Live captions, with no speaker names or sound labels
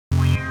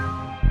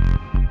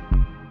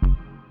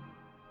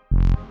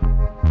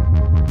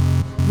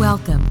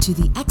Welcome to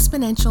the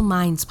Exponential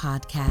Minds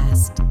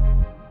Podcast.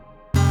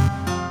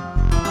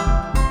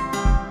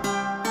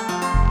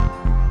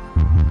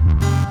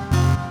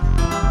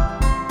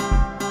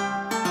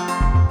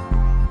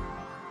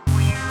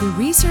 The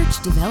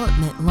research,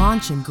 development,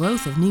 launch, and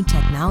growth of new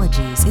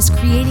technologies is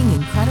creating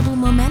incredible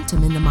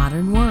momentum in the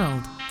modern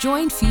world.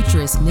 Join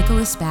futurist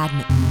Nicholas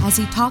Badminton as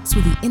he talks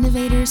with the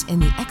innovators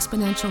and the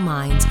exponential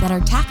minds that are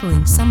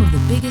tackling some of the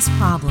biggest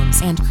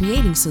problems and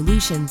creating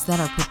solutions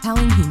that are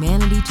propelling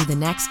humanity to the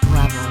next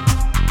level.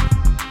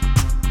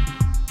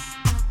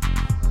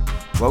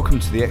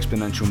 Welcome to the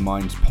Exponential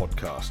Minds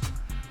Podcast.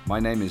 My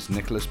name is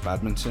Nicholas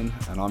Badminton,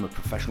 and I'm a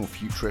professional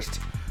futurist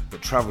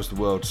that travels the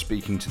world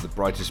speaking to the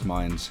brightest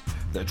minds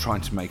that are trying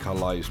to make our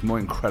lives more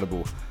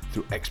incredible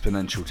through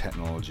exponential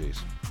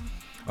technologies.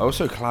 I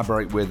also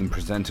collaborate with and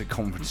present at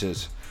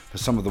conferences for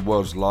some of the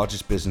world's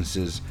largest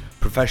businesses,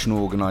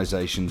 professional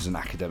organizations, and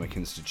academic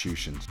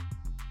institutions.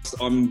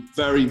 I'm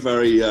very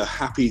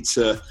happy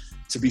to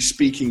be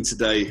speaking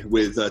today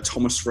with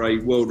Thomas Frey,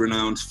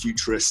 world-renowned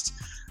futurist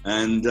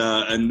and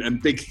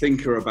big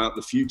thinker about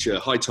the future.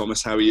 Hi,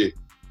 Thomas. How are you?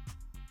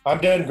 I'm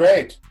doing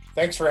great.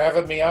 Thanks for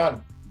having me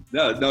on.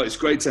 No, it's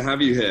great to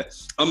have you here.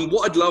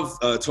 What I'd love,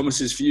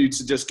 Thomas, is for you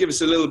to just give us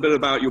a little bit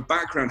about your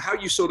background, how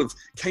you sort of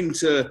came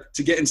to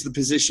get into the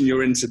position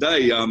you're in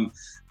today,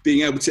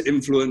 being able to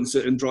influence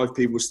and drive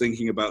people's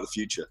thinking about the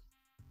future.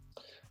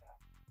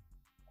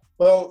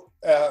 Well,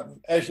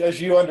 as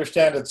you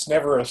understand, it's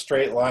never a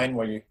straight line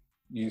where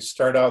you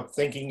start out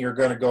thinking you're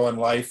going to go in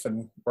life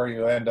and where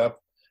you end up.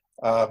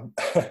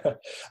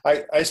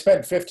 I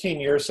spent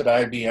 15 years at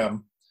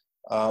IBM.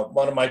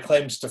 One of my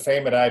claims to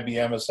fame at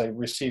IBM is I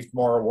received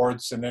more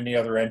awards than any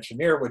other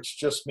engineer, which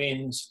just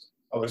means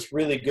I was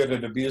really good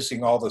at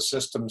abusing all the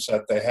systems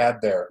that they had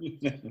there.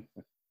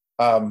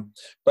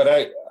 But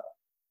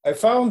I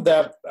found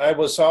that I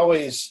was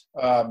always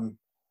kind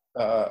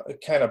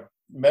of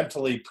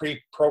mentally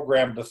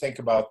pre-programmed to think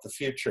about the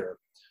future.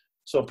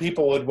 So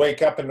people would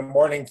wake up in the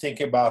morning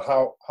thinking about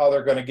how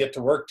they're going to get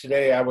to work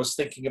today. I was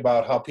thinking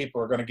about how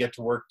people are going to get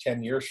to work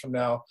 10 years from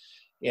now,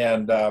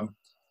 and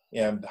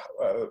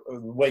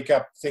wake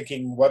up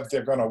thinking what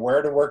they're going to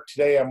wear to work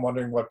today. I'm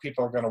wondering what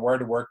people are going to wear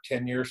to work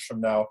 10 years from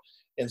now.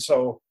 And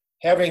so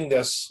having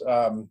this,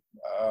 my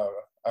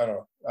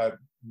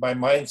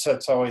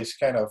mindset's always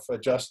kind of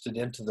adjusted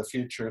into the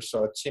future.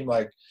 So it seemed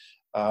like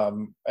I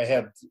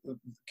had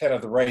kind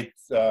of the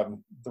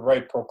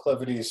right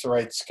proclivities, the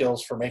right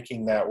skills for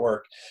making that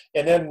work.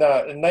 And then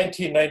in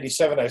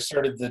 1997, I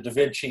started the Da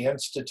Vinci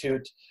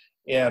Institute,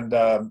 and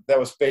that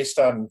was based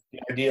on the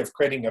idea of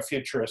creating a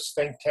futurist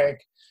think tank.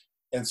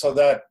 And so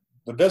that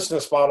the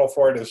business model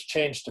for it has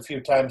changed a few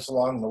times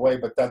along the way,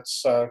 but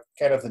that's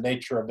kind of the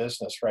nature of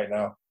business right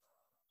now.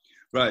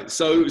 Right.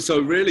 So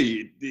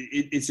really,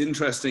 it's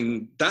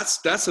interesting. That's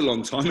a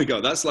long time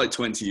ago. That's like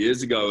 20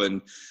 years ago.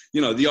 And,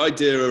 you know, the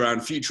idea around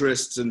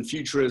futurists and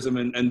futurism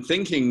and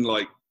thinking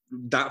like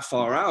that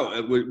far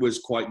out was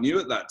quite new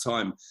at that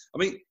time. I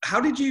mean,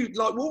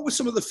 what were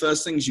some of the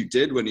first things you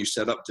did when you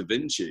set up Da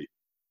Vinci?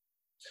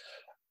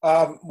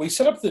 We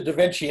set up the Da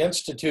Vinci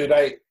Institute.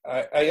 I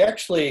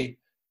actually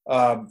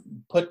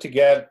put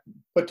together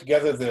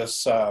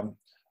this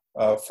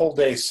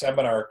full-day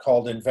seminar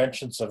called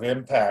Inventions of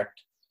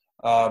Impact,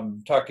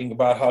 talking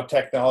about how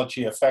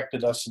technology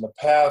affected us in the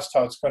past,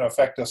 how it's going to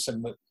affect us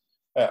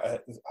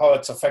how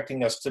it's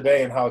affecting us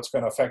today, and how it's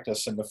going to affect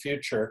us in the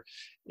future.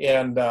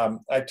 And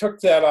I took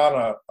that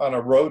on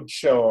a road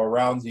show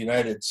around the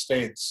United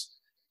States,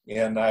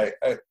 and I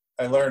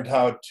learned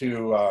how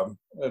to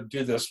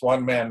do this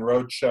one-man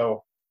road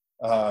show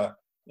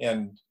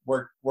and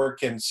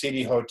work in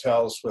seedy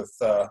hotels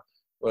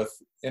with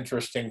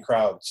interesting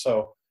crowds.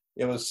 So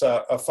it was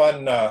a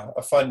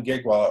fun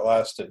gig while it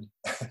lasted.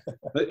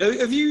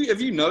 Have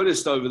you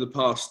noticed over the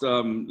past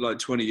like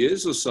 20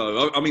 years or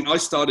so? I mean, I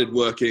started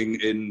working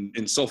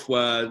in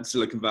software,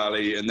 Silicon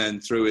Valley, and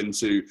then through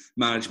into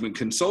management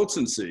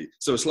consultancy.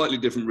 So a slightly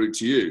different route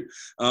to you.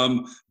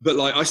 But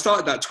like I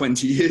started that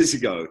 20 years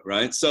ago,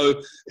 right?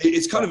 So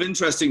it's kind of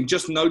interesting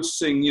just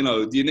noticing, you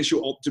know, the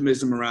initial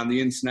optimism around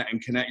the internet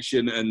and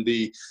connection and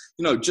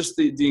just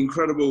the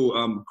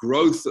incredible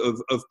growth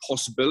of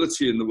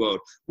possibility in the world.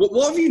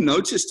 What have you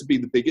noticed to be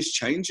the biggest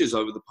changes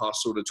over the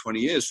past sort of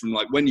 20 years from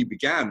like when you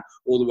began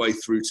all the way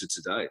through to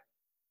today?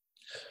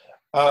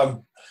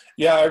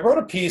 I wrote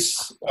a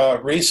piece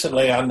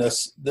recently on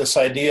this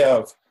idea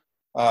of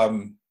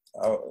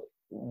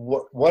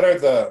what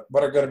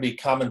are going to be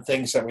common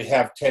things that we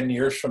have 10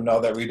 years from now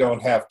that we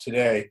don't have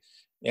today.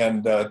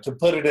 And to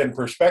put it in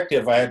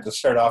perspective, I had to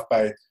start off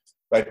by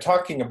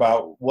talking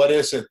about what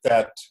is it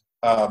that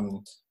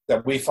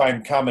we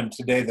find common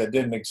today that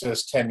didn't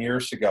exist 10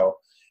 years ago.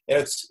 And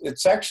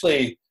it's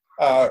actually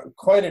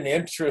quite an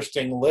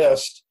interesting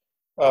list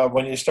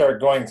when you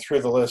start going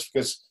through the list,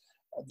 because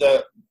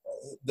the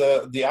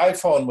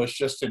iPhone was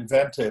just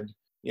invented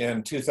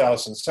in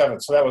 2007,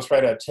 so that was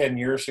right at 10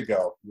 years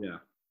ago. Yeah.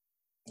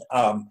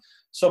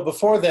 So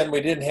before then, we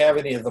didn't have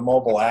any of the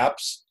mobile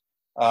apps,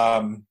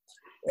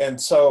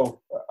 and so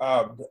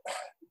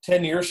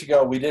 10 years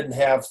ago, we didn't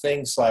have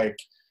things like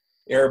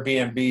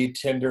Airbnb,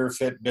 Tinder,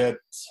 Fitbit,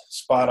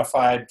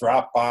 Spotify,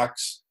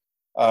 Dropbox,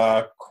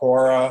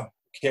 Quora,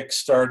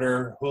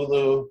 Kickstarter,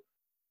 Hulu,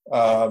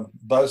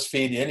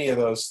 BuzzFeed, any of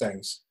those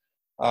things.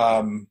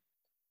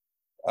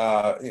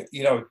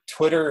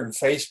 Twitter and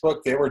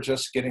Facebook, they were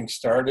just getting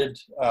started.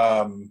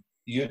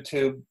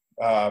 YouTube,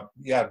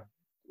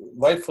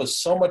 life was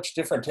so much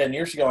different 10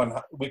 years ago, and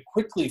we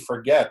quickly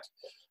forget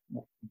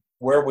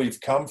where we've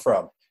come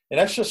from. And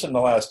that's just in the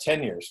last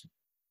 10 years.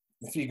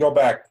 If you go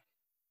back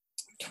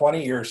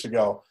 20 years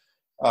ago,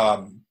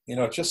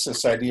 just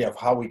this idea of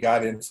how we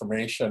got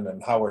information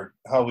and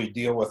how we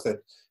deal with it.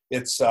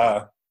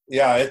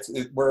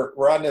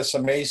 We're on this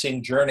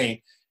amazing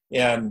journey,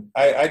 and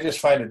I just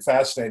find it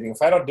fascinating.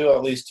 If I don't do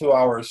at least 2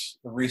 hours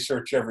of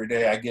research every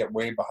day, I get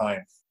way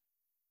behind.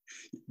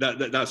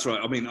 That's right.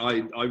 I mean,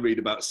 I read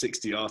about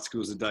 60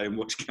 articles a day and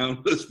watch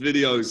countless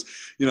videos.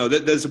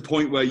 There's a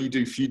point where you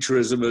do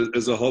futurism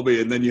as a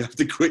hobby, and then you have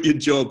to quit your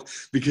job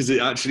because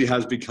it actually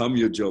has become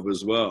your job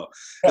as well.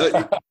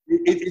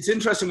 It's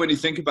interesting when you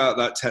think about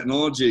that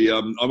technology.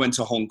 I went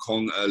to Hong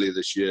Kong earlier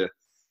this year,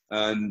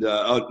 and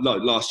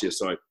last year,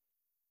 sorry.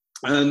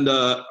 And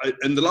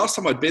the last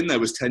time I'd been there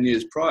was 10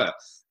 years prior.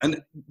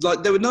 And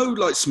there were no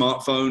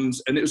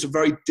smartphones, and it was a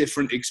very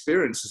different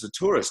experience as a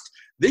tourist.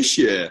 This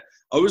year,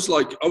 I was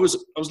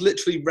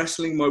literally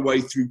wrestling my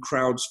way through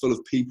crowds full of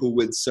people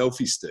with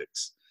selfie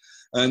sticks.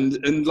 And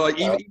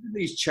even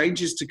these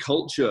changes to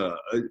culture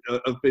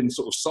have been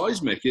sort of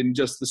seismic in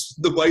just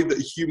the way that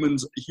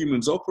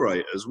humans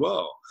operate as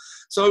well.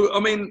 So, I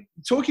mean,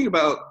 talking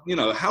about,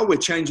 how we're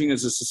changing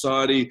as a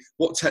society,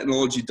 what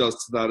technology does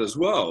to that as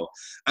well,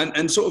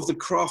 and sort of the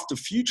craft of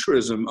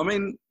futurism. I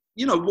mean,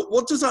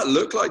 what does that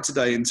look like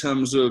today in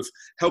terms of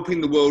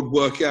helping the world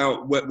work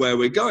out where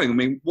we're going? I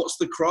mean, what's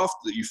the craft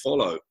that you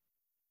follow?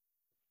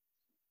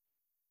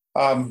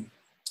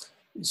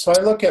 So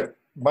I look at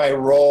my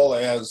role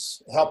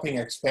as helping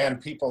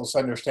expand people's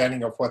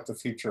understanding of what the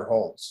future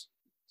holds.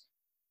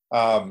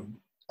 In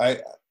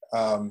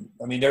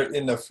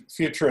the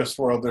futurist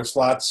world, there's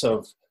lots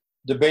of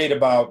debate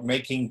about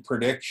making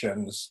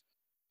predictions,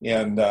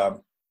 and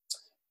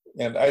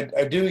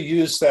I do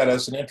use that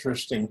as an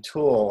interesting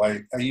tool.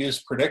 I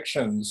use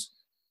predictions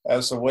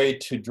as a way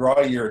to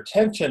draw your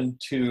attention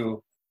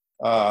to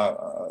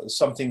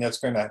something that's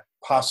going to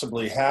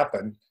possibly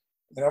happen,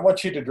 and I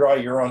want you to draw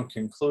your own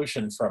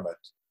conclusion from it.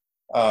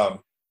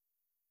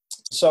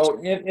 So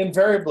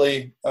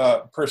invariably,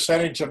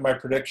 percentage of my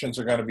predictions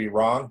are going to be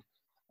wrong.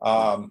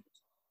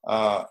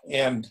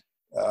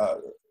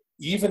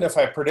 Even if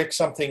I predict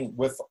something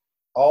with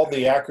all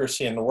the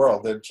accuracy in the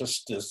world, it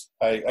just is,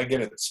 I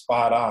get it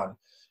spot on.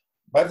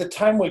 By the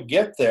time we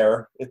get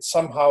there, it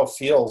somehow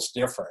feels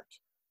different.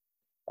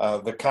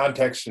 The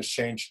context has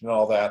changed and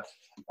all that.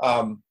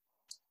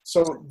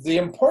 So the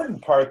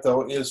important part,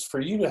 though, is for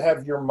you to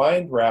have your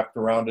mind wrapped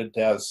around it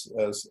as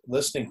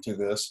listening to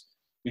this,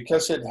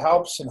 because it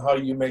helps in how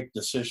you make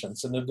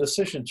decisions. And the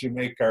decisions you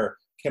make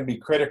can be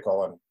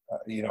critical, and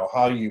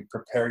how you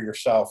prepare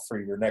yourself for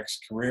your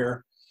next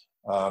career.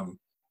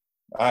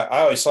 I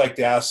always like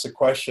to ask the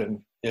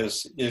question,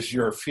 is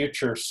your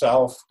future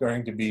self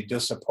going to be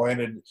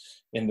disappointed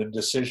in the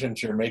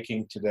decisions you're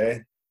making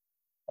today?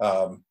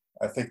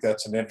 I think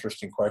that's an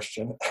interesting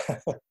question.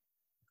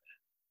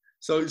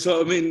 So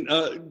I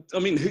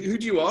mean, who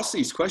do you ask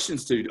these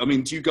questions to? I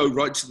mean, do you go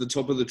right to the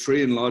top of the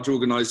tree in large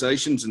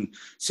organizations and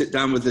sit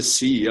down with the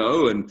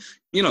CEO? And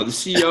the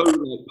CEO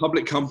of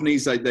public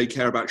companies, they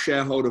care about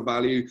shareholder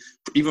value.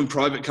 Even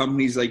private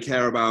companies, they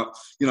care about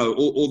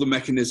all the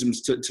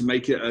mechanisms to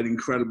make it an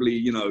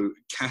incredibly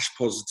cash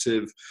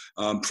positive,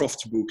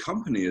 profitable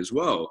company as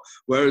well.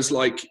 Whereas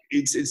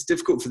it's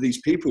difficult for these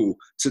people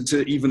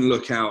to even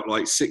look out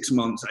 6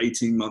 months,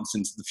 18 months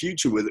into the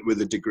future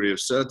with a degree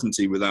of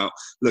certainty without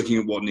looking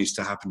at what needs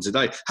to happen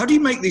today. How do you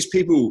make these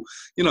people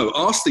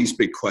ask these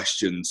big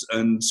questions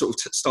and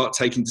sort of start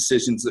taking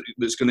decisions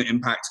that's going to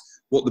impact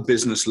what the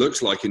business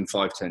looks like in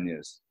 5-10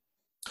 years?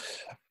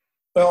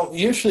 Well,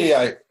 usually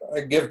I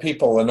give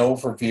people an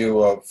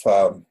overview of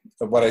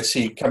what I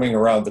see coming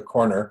around the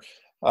corner.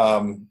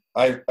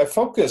 I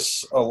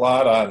focus a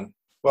lot on,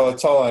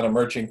 it's all on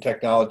emerging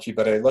technology,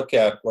 but I look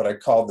at what I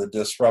call the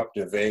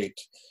disruptive 8.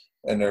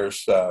 And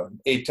there's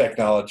 8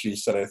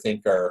 technologies that I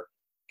think are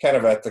kind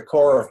of at the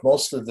core of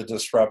most of the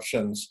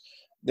disruptions.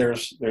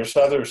 There's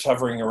others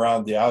hovering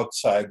around the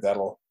outside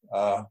that'll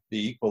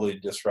be equally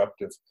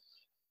disruptive,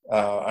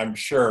 I'm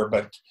sure.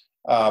 But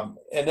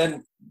and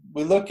then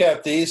we look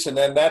at these, and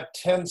then that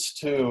tends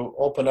to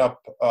open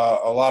up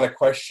a lot of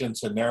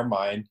questions in their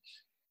mind,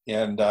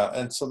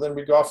 and so then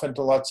we go off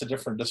into lots of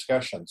different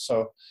discussions.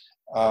 So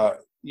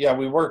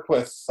we work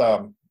with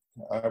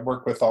I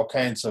work with all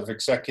kinds of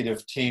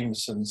executive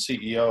teams and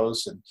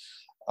CEOs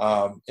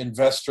and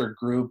investor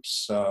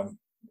groups,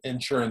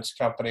 insurance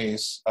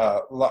companies,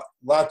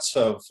 lots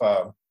of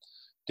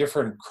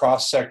different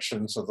cross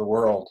sections of the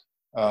world.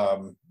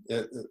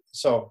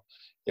 So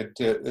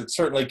it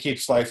certainly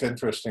keeps life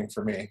interesting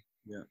for me.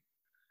 Yeah.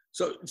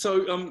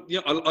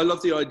 Yeah, I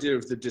love the idea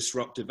of the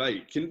disruptive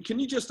eight. Can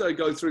you just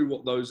go through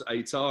what those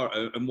eight are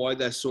and why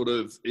they're sort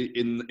of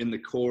in the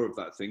core of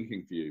that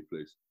thinking for you,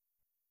 please?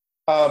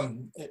 Let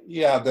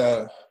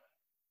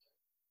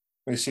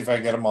me see if I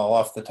get them all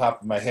off the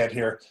top of my head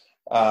here.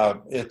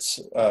 It's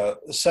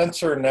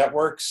sensor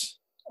networks,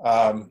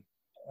 the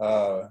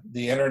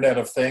Internet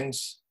of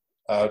Things,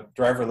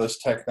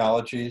 driverless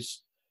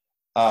technologies,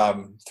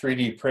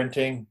 3D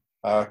printing,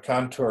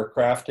 contour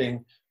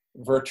crafting,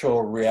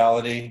 virtual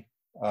reality,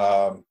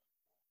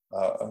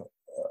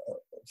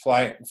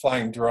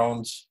 flying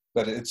drones,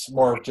 but it's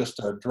more of just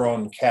a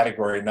drone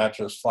category, not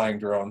just flying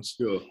drones.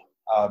 Sure.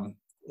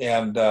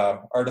 And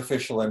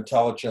artificial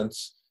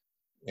intelligence.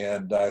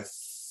 And I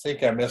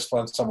think I missed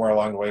one somewhere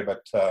along the way,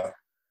 but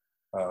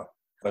I'll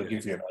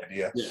give you an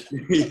idea.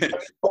 Yeah.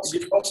 Most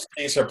of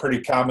these are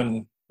pretty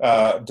common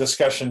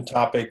discussion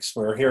topics.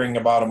 We're hearing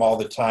about them all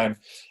the time.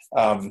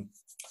 And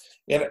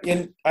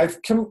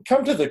I've come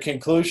to the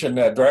conclusion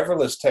that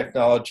driverless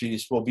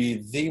technologies will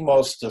be the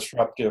most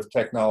disruptive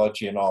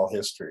technology in all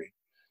history.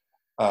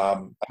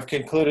 I've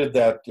concluded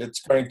that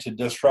it's going to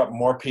disrupt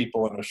more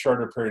people in a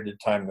shorter period of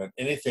time than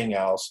anything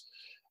else.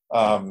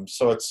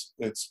 So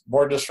it's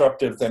more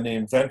disruptive than the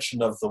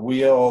invention of the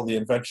wheel, the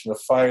invention of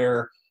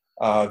fire,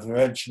 the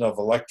invention of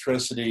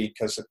electricity,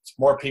 because it's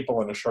more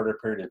people in a shorter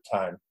period of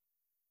time.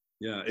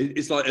 Yeah,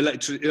 it's like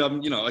electric.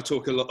 I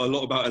talk a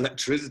lot about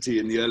electricity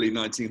in the early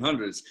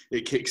 1900s.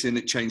 It kicks in,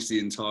 it changed the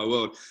entire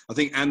world. I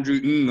think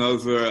Andrew Ng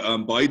over at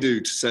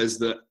Baidu says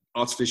that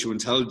artificial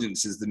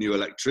intelligence is the new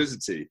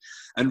electricity,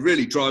 and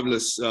really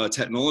driverless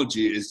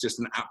technology is just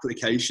an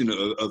application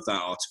of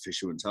that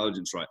artificial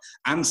intelligence, right?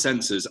 And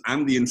sensors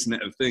and the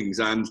Internet of Things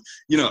and,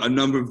 a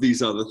number of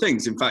these other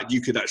things. In fact, you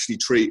could actually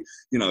treat,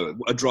 a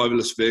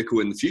driverless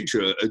vehicle in the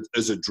future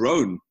as a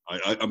drone,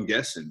 I'm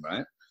guessing,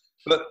 right?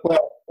 But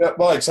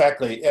well,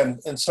 exactly.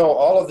 And so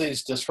all of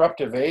these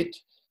disruptive eight,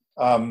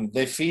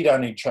 they feed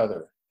on each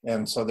other.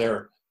 And so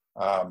they're,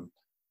 when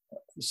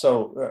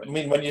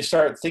you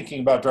start thinking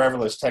about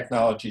driverless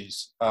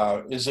technologies,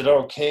 is it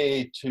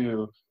okay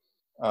to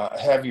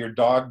have your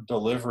dog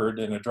delivered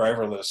in a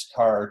driverless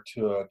car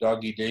to a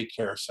doggy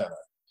daycare center?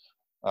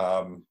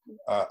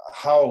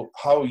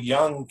 How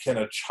young can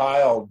a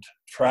child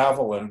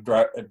travel in a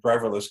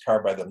driverless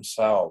car by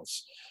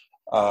themselves?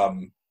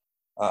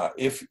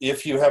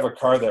 If you have a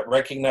car that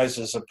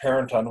recognizes a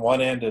parent on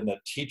one end and a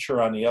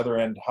teacher on the other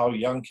end, how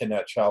young can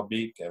that child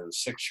be? A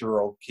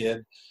 6-year-old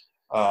kid?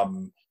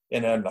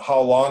 And then how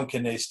long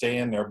can they stay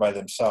in there by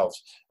themselves?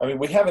 I mean,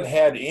 we haven't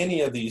had any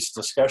of these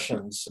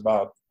discussions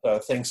about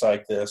things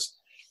like this.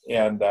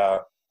 And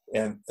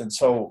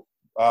so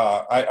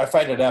I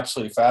find it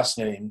absolutely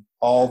fascinating,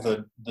 all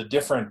the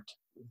different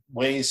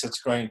ways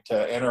it's going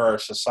to enter our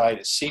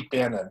society, seep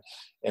in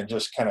and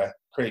just kind of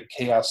create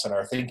chaos in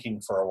our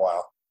thinking for a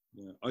while.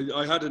 Yeah.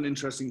 I had an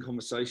interesting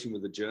conversation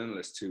with a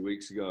journalist 2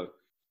 weeks ago,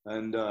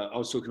 and I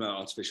was talking about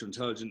artificial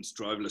intelligence,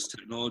 driverless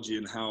technology,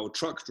 and how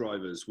truck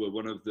drivers were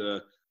one of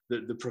the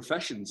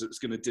professions that's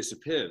going to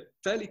disappear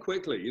fairly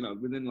quickly,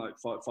 within like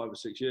 5 or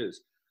 6 years.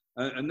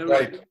 And they're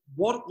right. Like,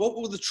 what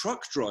will the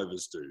truck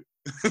drivers do?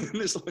 And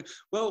it's like,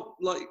 well,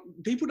 like,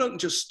 people don't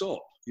just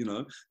stop,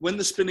 When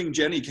the spinning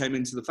jenny came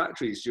into the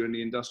factories during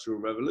the Industrial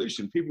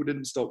Revolution, people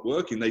didn't stop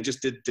working. They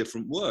just did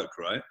different work,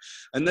 right?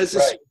 And there's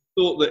this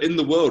thought that in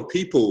the world,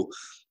 people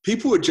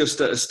are just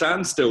at a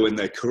standstill in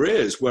their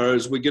careers,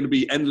 whereas we're going to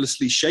be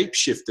endlessly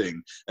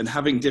shape-shifting and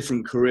having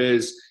different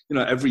careers,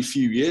 every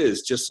few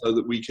years, just so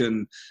that we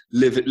can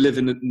live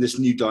in this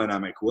new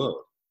dynamic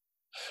world.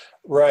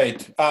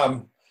 Right.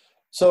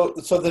 So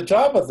the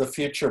job of the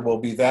future will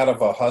be that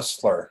of a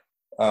hustler.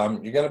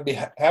 You're going to be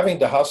having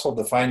to hustle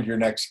to find your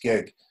next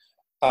gig.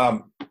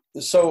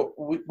 So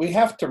we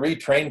have to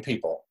retrain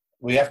people.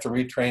 We have to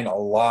retrain a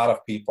lot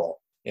of people.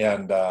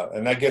 And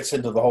that gets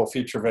into the whole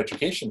future of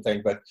education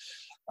thing. But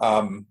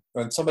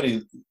when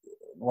somebody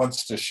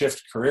wants to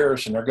shift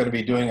careers, and they're going to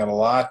be doing it a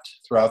lot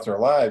throughout their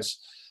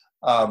lives,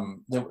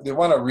 they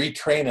want to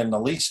retrain in the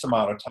least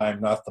amount of time,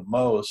 not the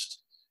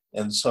most.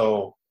 And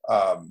so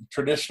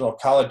traditional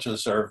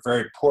colleges are a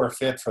very poor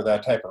fit for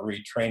that type of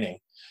retraining.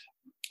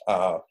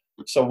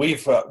 So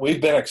we've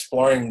been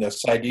exploring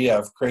this idea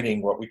of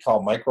creating what we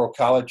call micro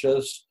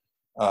colleges,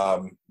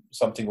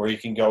 something where you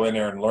can go in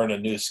there and learn a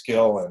new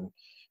skill in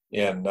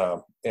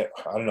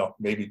I don't know,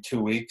 maybe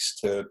 2 weeks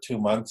to 2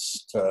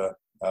 months to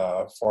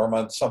 4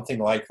 months, something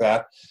like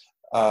that.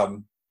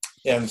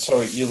 And so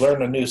you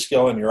learn a new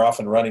skill and you're off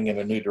and running in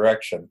a new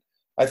direction.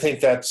 I think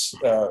that's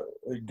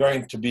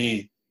going to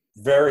be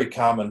very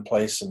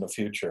commonplace in the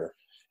future.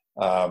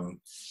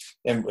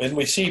 And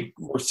we're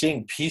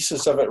seeing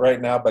pieces of it right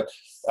now, but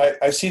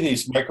I see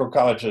these micro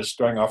colleges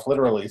going off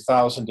literally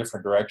 1,000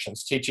 different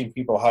directions, teaching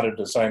people how to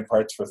design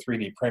parts for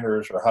 3D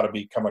printers, or how to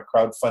become a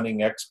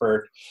crowdfunding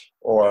expert,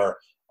 or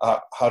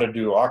how to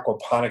do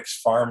aquaponics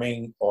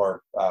farming,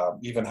 or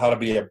even how to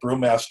be a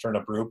brewmaster in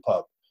a brew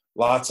pub.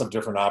 Lots of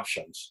different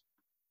options.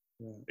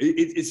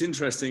 It's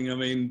interesting. I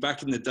mean,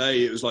 back in the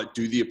day, it was like,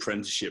 do the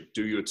apprenticeship,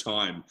 do your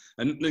time.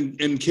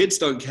 And kids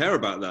don't care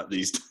about that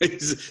these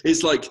days.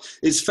 It's like,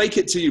 it's fake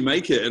it till you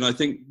make it. And I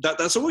think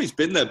that's always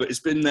been there, but it's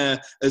been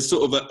there as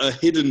sort of a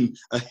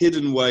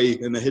hidden way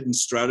and a hidden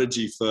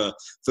strategy for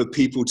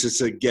people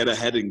to get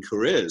ahead in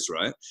careers,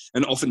 right?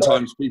 And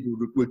oftentimes people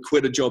would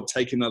quit a job,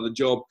 take another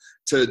job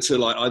to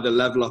like either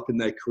level up in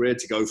their career,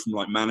 to go from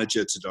like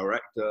manager to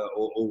director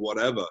or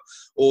whatever.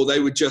 Or they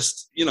would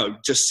just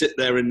sit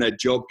there in their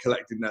job,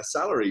 collecting their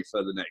salary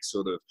for the next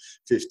sort of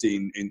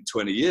 15 in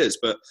 20 years.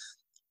 But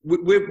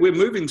we're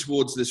moving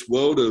towards this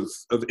world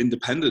of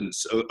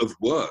independence of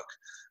work.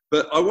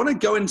 But I want to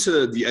go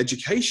into the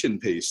education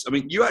piece. I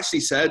mean, you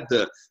actually said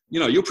that,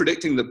 you're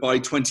predicting that by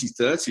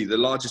 2030, the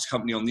largest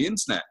company on the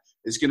internet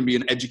is going to be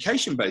an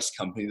education-based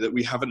company that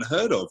we haven't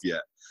heard of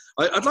yet.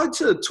 I'd like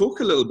to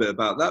talk a little bit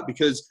about that,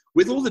 because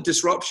with all the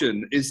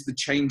disruption is the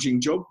changing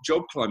job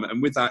climate,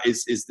 and with that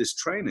is this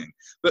training.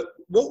 But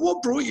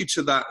what brought you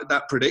to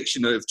that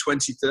prediction of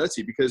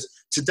 2030? Because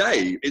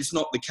today it's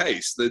not the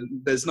case.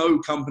 There's no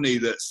company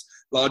that's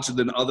larger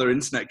than other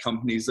internet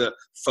companies that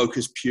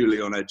focus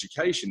purely on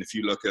education. If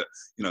you look at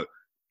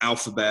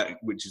Alphabet,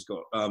 which is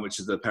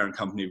the parent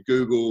company of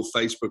Google,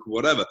 Facebook, or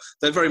whatever,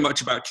 they're very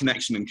much about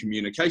connection and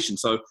communication.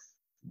 So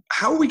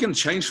how are we going to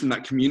change from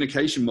that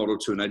communication model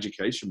to an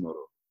education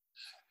model?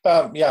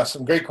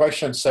 Some great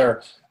questions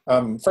there.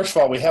 First of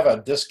all, we have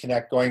a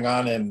disconnect going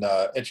on in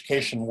the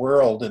education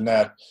world, in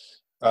that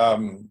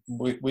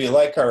we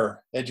like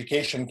our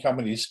education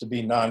companies to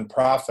be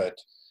nonprofit,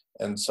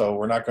 and so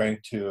we're not going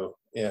to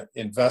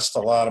invest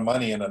a lot of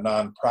money in a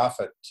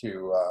nonprofit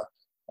to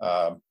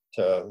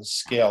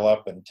scale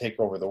up and take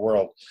over the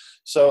world.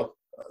 So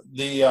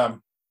the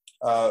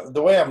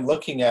way I'm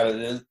looking at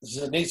it is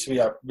it needs to be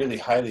a really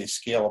highly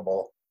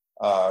scalable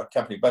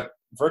company, but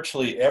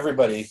virtually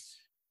everybody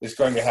is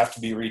going to have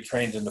to be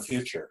retrained in the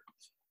future.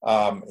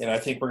 And I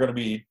think we're going to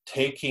be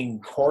taking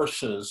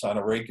courses on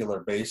a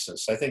regular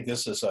basis. I think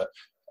this is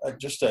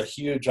just a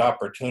huge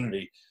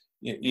opportunity.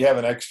 You have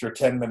an extra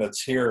 10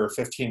 minutes here or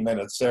 15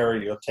 minutes there.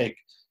 You take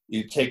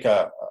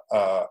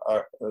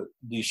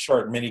these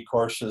short mini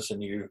courses,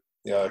 and you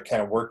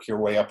kind of work your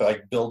way up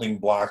like building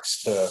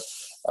blocks to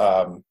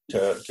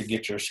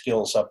get your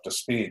skills up to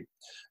speed.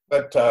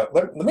 But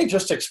let me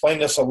just explain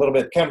this a little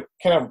bit, kind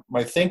of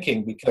my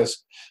thinking,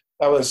 because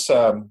I was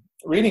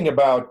reading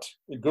about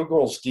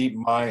Google's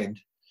DeepMind,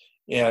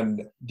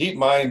 and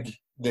DeepMind,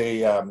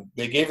 they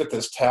gave it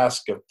this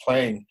task of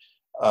playing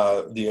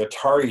the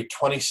Atari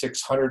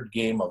 2600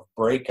 game of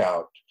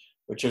Breakout,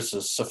 which is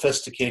a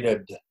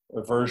sophisticated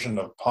version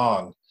of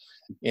Pong.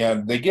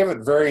 And they give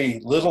it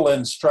very little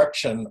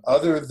instruction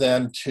other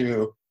than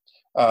to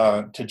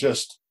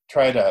just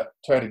try to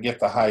get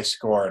the high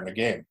score in the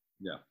game.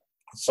 Yeah.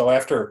 So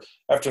after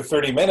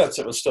 30 minutes,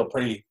 it was still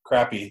pretty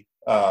crappy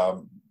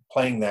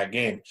playing that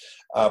game,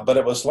 but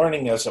it was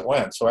learning as it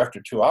went. So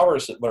after 2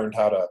 hours, it learned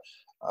how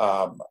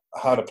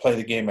to play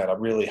the game at a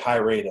really high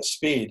rate of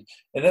speed.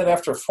 And then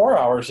after 4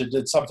 hours, it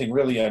did something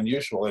really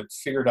unusual. It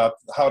figured out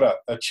how to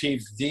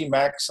achieve the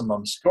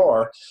maximum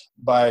score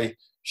by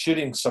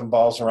shooting some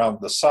balls around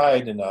the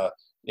side in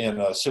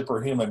a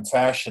superhuman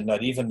fashion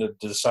that even the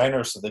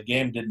designers of the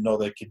game didn't know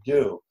they could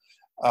do.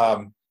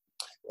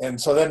 And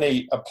so then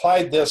they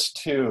applied this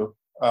to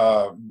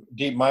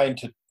DeepMind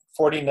to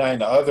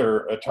 49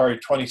 other Atari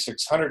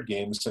 2600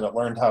 games, and it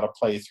learned how to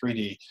play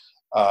 3D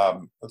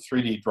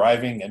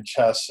driving and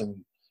chess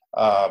and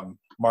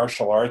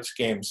martial arts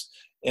games,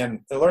 and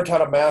it learned how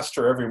to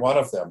master every one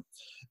of them.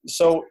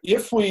 So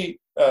if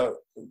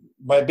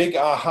my big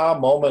aha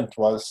moment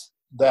was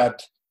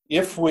that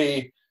if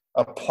we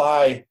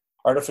apply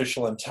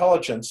artificial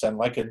intelligence and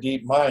like a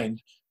DeepMind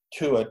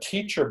to a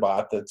teacher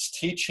bot that's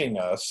teaching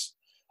us,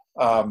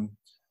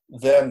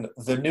 then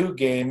the new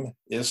game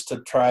is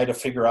to try to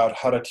figure out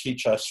how to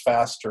teach us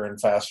faster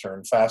and faster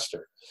and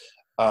faster.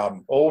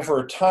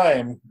 Over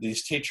time,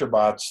 these teacher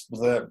bots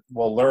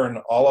will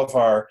learn all of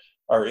our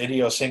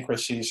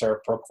idiosyncrasies,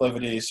 our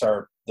proclivities,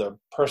 the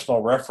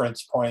personal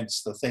reference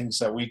points, the things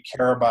that we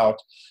care about,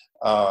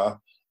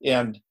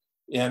 and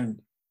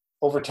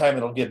over time,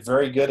 it'll get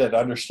very good at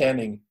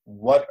understanding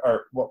what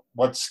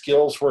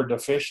skills we're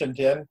deficient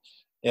in.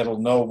 It'll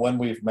know when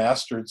we've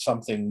mastered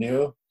something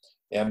new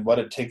and what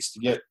it takes to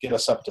get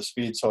us up to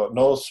speed. So it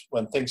knows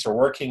when things are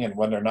working and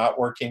when they're not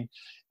working.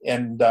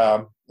 And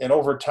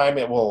over time,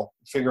 it will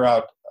figure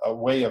out a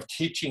way of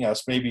teaching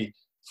us maybe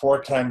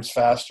 4 times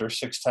faster,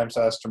 6 times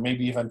faster,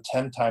 maybe even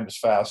 10 times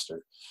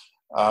faster.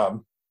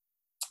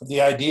 The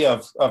idea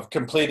of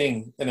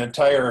completing an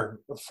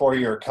entire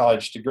 4-year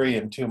college degree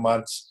in 2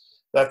 months,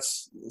 that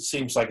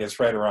seems like it's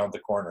right around the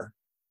corner.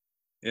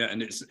 Yeah,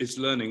 and it's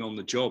learning on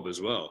the job as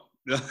well.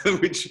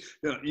 Which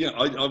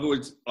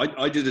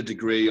I did a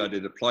degree. I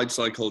did applied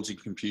psychology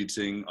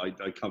computing.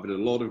 I covered a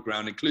lot of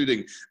ground,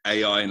 including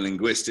AI and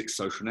linguistics,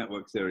 social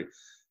network theory.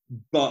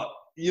 But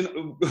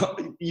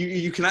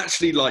you can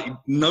actually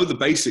know the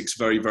basics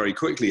very, very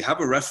quickly.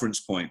 Have a reference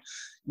point.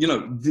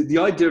 The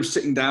idea of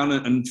sitting down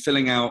and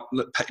filling out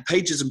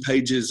pages and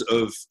pages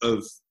of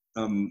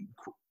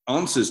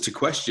answers to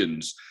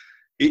questions,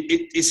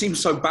 it seems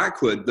so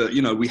backward that,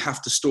 you know, we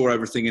have to store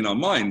everything in our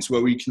minds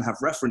where we can have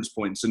reference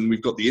points, and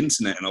we've got the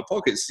internet in our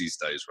pockets these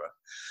days, right?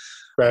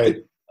 Right.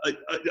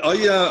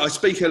 I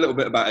speak a little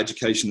bit about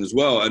education as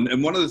well.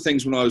 And one of the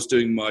things when I was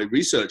doing my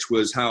research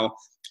was how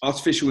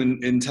artificial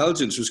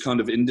intelligence was kind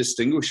of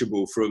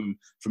indistinguishable from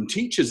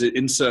teachers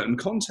in certain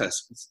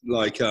contexts,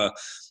 like,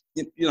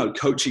 you know,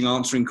 coaching,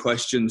 answering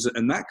questions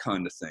and that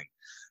kind of thing.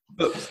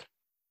 But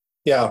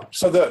yeah,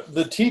 so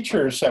the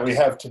teachers that we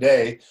have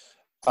today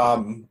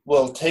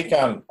will take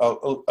on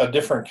a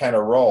different kind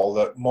of role,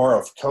 that more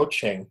of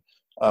coaching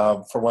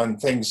for when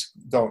things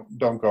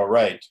don't go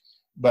right.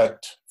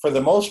 But for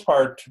the most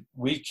part,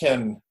 we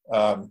can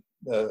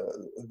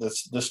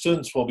the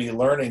students will be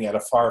learning at a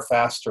far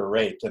faster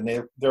rate, and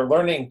they're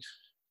learning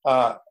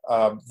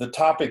the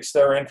topics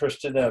they're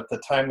interested in at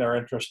the time they're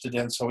interested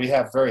in. So we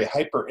have very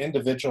hyper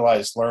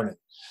individualized learning.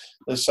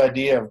 This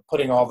idea of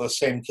putting all the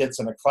same kids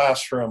in a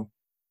classroom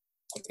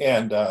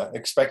and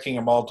expecting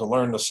them all to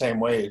learn the same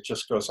way, it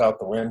just goes out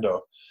the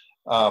window.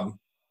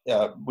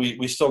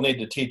 We still need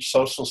to teach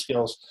social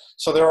skills.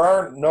 So there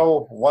are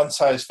no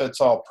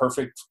one-size-fits-all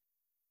perfect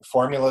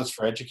formulas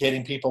for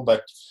educating people,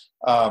 but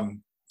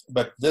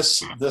this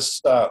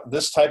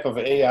type of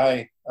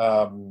AI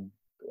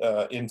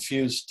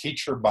infused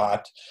teacher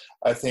bot,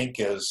 I think,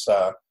 is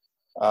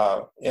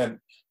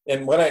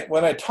and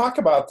when I talk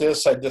about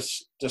this, I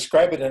just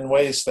describe it in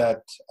ways that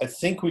I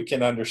think we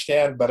can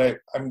understand, but I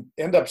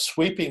end up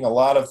sweeping a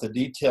lot of the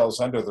details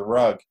under the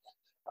rug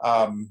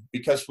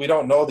because we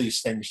don't know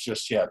these things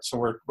just yet. So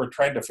we're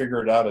trying to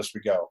figure it out as we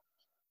go.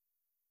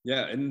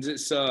 Yeah, and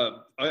it's I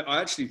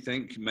actually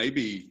think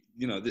maybe,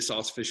 you know, this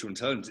artificial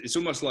intelligence, it's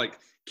almost like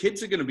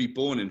kids are going to be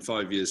born in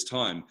 5 years'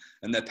 time,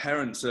 and their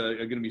parents are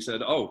going to be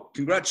said, "Oh,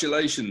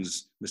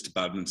 congratulations, Mr.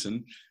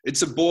 Badminton,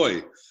 it's a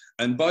boy.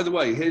 And by the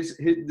way,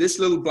 this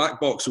little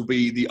black box will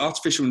be the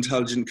artificial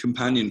intelligent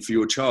companion for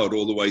your child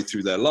all the way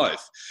through their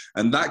life."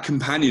 And that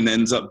companion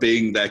ends up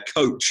being their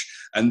coach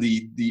and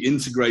the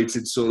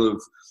integrated sort of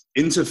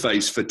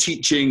interface for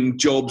teaching,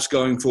 jobs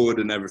going forward,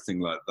 and everything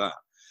like that.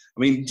 I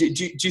mean, do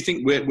you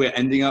think we're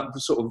ending up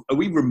sort of, are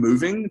we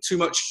removing too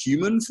much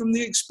human from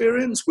the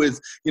experience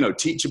with, you know,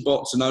 teacher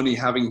bots and only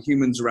having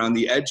humans around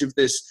the edge of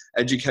this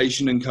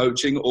education and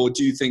coaching? Or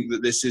do you think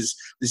that this is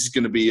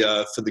going to be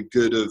for the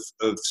good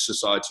of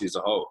society as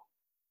a whole?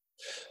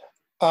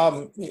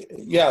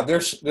 Yeah,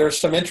 there's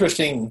some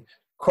interesting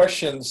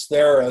questions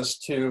there as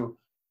to,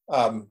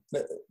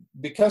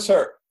 because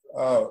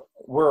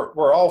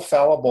we're all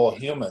fallible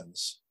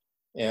humans,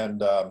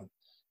 and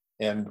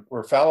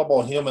we're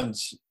fallible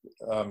humans,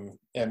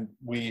 and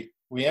we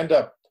end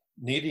up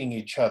needing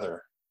each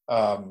other.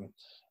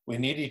 We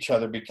need each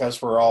other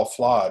because we're all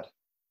flawed.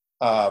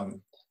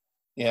 And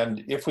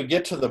if we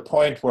get to the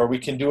point where we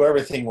can do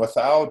everything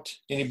without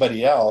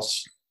anybody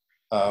else,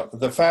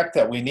 the fact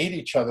that we need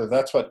each other,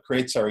 that's what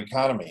creates our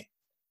economy.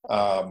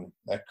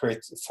 That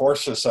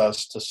forces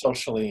us to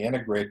socially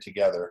integrate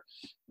together.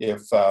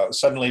 If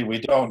suddenly we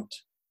don't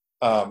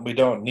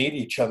need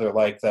each other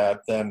like that,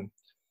 then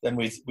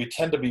we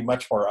tend to be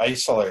much more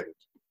isolated.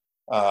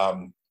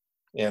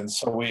 And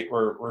so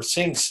we're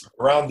seeing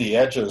around the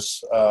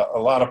edges a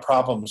lot of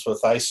problems with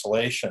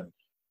isolation,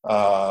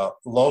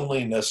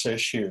 loneliness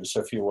issues,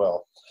 if you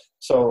will.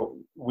 So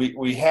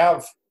we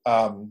have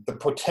the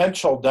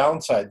potential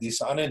downside,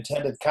 these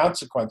unintended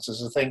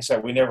consequences of things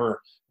that we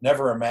never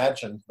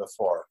imagined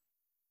before.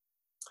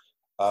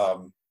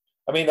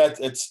 I mean,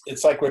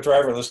 it's like with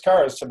driverless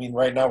cars. I mean,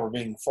 right now we're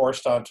being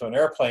forced onto an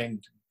airplane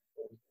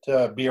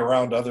to be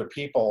around other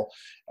people,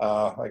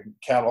 like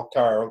cattle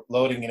car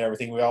loading and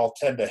everything. We all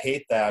tend to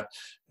hate that.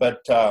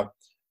 But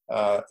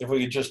if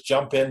we could just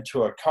jump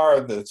into a car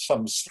that's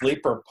some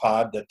sleeper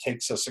pod that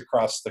takes us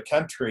across the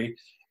country,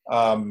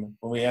 when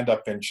we end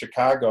up in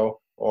Chicago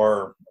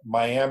or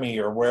Miami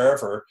or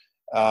wherever,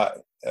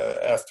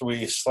 after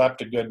we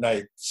slept a good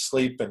night's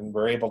sleep and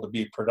were able to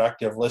be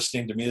productive,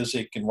 listening to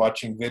music and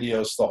watching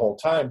videos the whole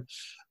time,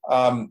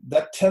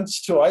 that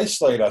tends to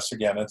isolate us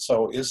again. And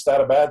so is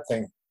that a bad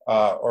thing?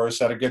 Or is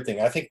that a good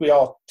thing? I think we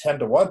all tend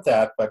to want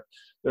that, but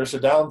there's a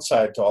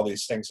downside to all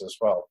these things as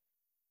well.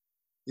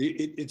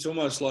 It's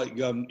almost like,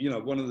 you know,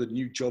 one of the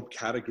new job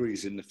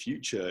categories in the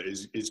future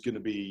is going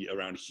to be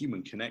around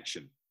human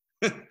connection.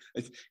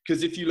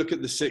 Because if you look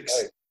at the six,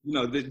 right, you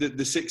know,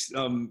 the six,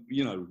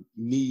 you know,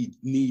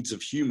 needs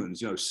of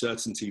humans, you know,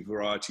 certainty,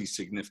 variety,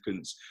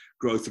 significance,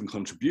 growth, and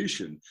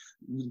contribution.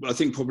 I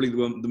think probably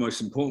the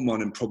most important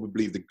one, and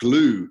probably the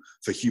glue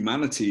for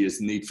humanity, is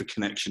the need for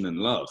connection and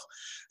love.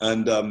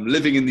 And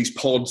living in these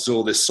pods,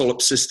 or this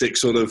solipsistic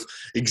sort of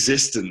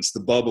existence, the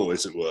bubble,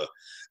 as it were,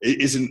 it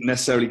isn't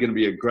necessarily going to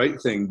be a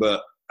great thing,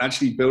 but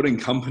actually building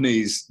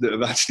companies that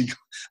have actually got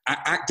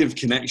active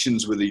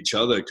connections with each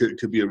other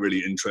could be a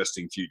really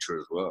interesting future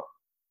as well.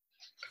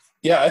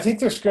 Yeah, I think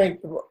there's great.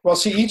 Well,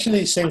 see, each of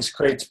these things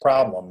creates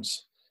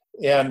problems,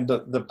 and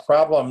the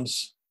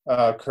problems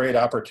create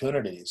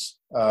opportunities.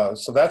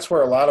 So that's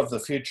where a lot of the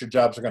future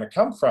jobs are going to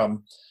come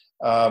from.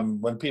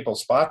 when people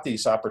spot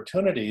these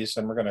opportunities,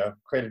 and we're going to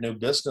create a new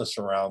business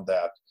around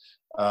that.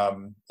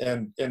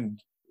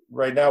 And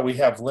right now we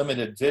have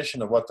limited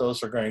vision of what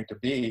those are going to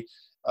be.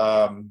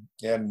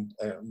 And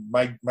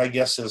my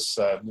guess is,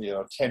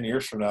 10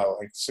 years from now,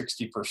 like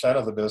 60%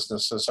 of the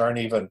businesses aren't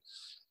even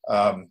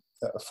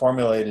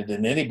formulated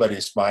in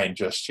anybody's mind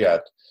just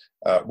yet.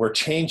 We're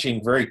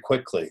changing very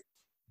quickly.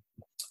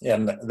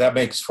 And that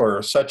makes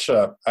for such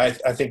I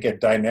think, a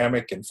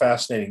dynamic and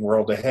fascinating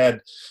world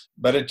ahead,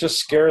 but it just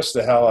scares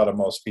the hell out of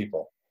most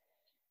people.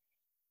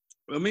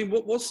 I mean,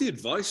 what's the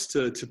advice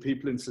to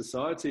people in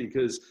society?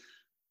 Because,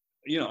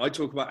 I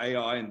talk about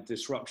AI and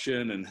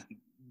disruption, and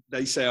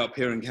they say up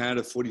here in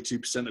Canada,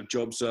 42% of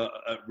jobs are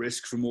at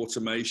risk from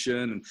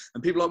automation.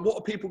 And people are like, what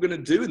are people going to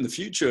do in the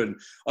future? And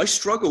I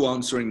struggle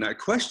answering that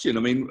question.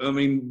 I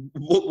mean,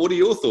 what are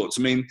your thoughts?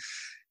 I mean,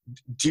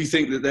 do you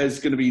think that there's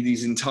going to be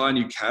these entire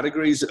new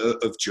categories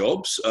of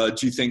jobs?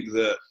 Do you think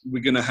that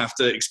we're going to have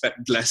to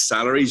expect less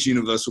salaries,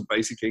 universal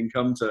basic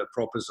income to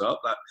prop us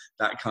up,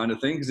 that kind of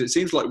thing? Because it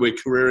seems like we're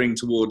careering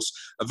towards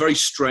a very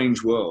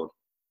strange world.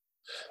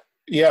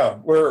 Yeah,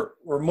 we're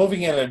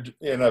moving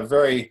in a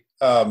very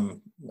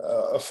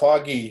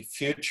foggy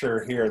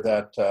future here.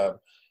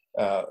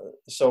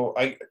 So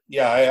I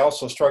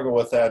also struggle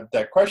with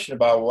that question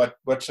about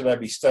what should I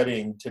be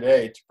studying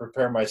today to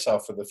prepare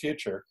myself for the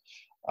future.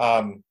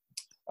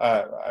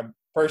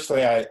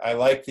 Personally, I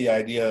like the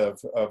idea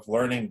of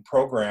learning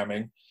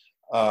programming,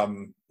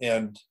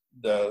 and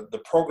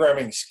the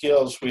programming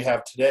skills we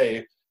have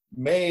today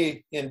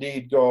may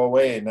indeed go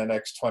away in the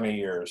next 20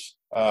 years.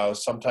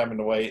 Sometime in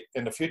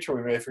the future,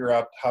 we may figure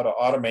out how to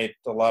automate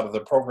a lot of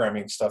the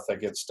programming stuff that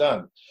gets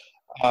done.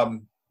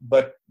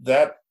 But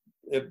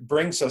it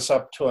brings us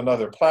up to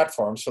another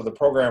platform. So the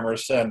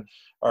programmers then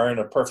are in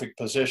a perfect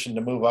position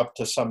to move up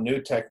to some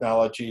new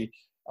technology,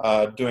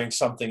 doing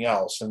something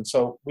else. And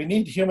so we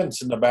need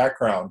humans in the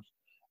background.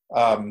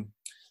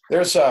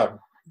 It's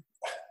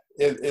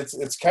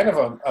kind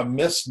of a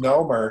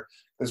misnomer,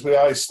 because we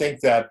always think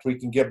that we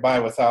can get by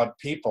without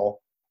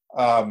people.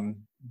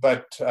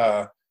 But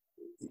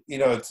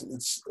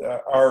it's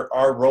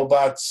our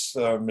robots,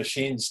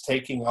 machines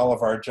taking all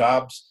of our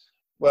jobs.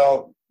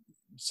 Well,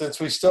 since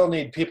we still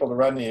need people to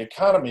run the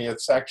economy,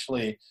 it's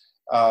actually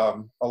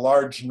a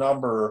large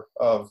number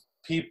of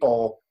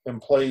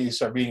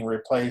employees are being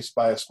replaced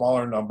by a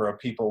smaller number of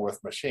people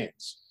with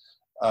machines.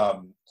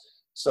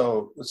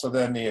 So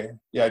then the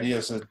idea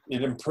is that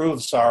it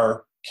improves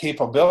our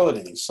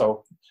capabilities.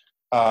 So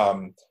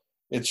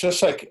it's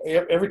just like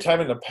every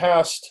time in the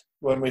past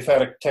when we've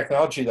had a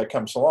technology that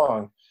comes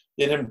along,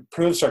 it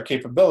improves our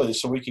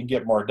capabilities so we can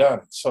get more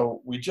done.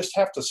 So we just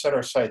have to set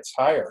our sights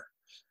higher.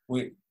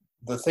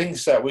 The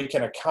things that we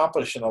can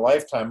accomplish in a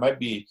lifetime might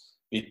be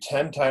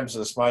 10 times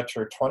as much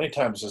or 20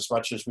 times as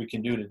much as we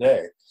can do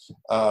today.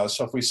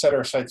 So if we set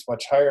our sights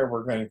much higher,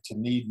 we're going to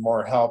need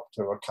more help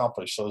to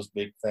accomplish those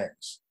big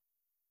things.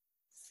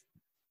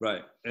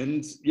 Right.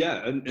 And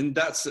and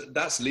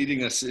that's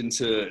leading us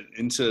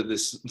into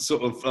this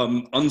sort of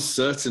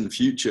uncertain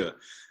future.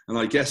 And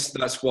I guess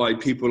that's why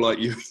people like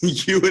you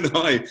and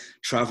I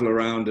travel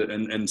around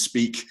and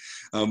speak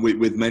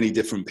with many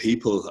different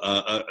people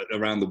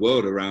around the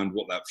world around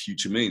what that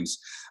future means.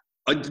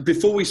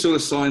 Before we sort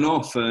of sign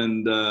off,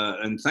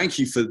 and thank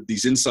you for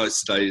these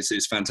insights today,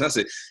 it's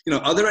fantastic.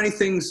 Are there any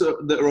things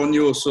that are on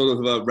your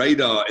sort of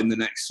radar in the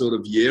next sort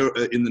of year,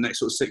 in the next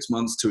sort of 6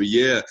 months to a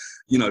year?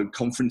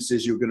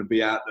 Conferences you're going to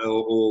be at,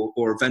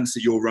 or events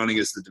that you're running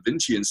as the Da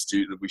Vinci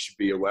Institute that we should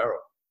be aware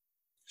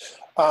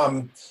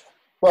of?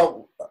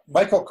 Well,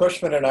 Michael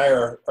Cushman and I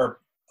are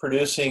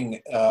producing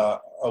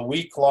a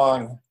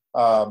week-long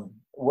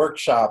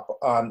workshop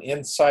on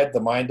Inside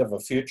the Mind of a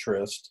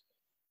Futurist.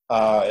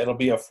 It'll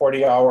be a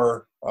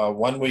 40-hour,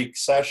 1-week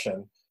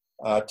session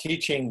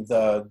teaching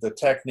the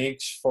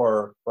techniques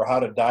for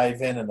how to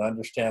dive in and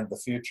understand the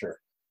future.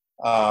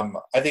 I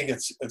think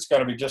it's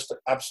going to be just an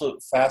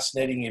absolute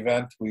fascinating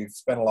event. We've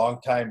spent a long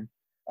time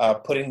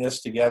putting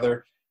this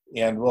together,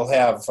 and we'll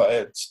have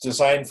it's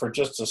designed for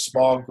just a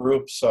small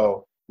group,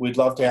 so we'd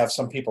love to have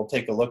some people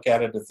take a look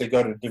at it. If they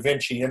go to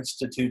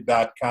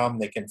DaVinciInstitute.com,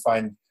 they can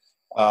find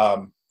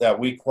that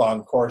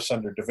week-long course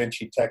under Da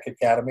Vinci Tech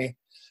Academy.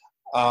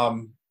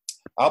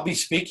 I'll be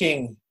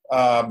speaking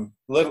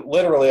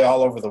literally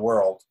all over the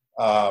world.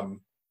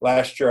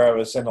 Last year I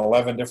was in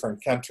 11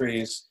 different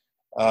countries.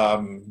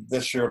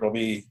 This year it'll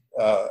be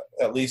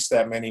at least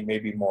that many,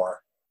 maybe more.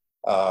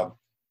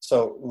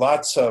 So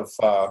lots of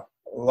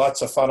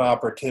fun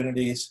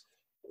opportunities.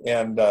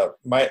 And I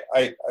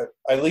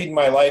lead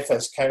my life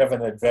as kind of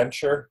an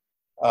adventure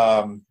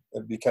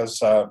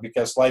because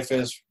life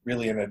is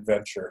really an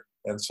adventure.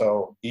 And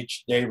so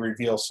each day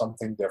reveals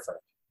something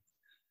different.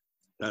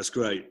 That's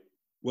great.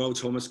 Well,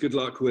 Thomas, good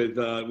luck with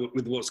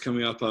what's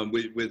coming up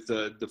with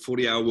the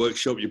 40-hour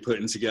workshop you're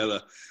putting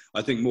together.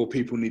 I think more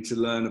people need to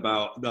learn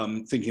about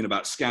thinking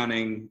about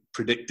scanning,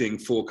 predicting,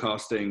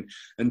 forecasting,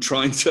 and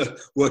trying to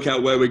work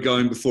out where we're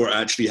going before it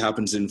actually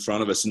happens in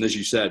front of us. And as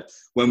you said,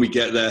 when we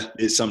get there,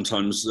 it's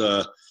sometimes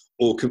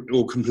all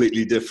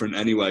completely different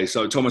anyway.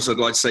 So Thomas, I'd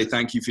like to say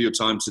thank you for your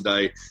time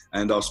today,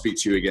 and I'll speak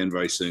to you again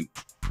very soon.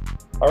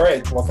 All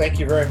right. Well, thank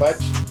you very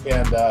much,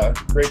 and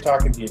great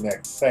talking to you,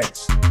 Nick.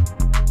 Thanks.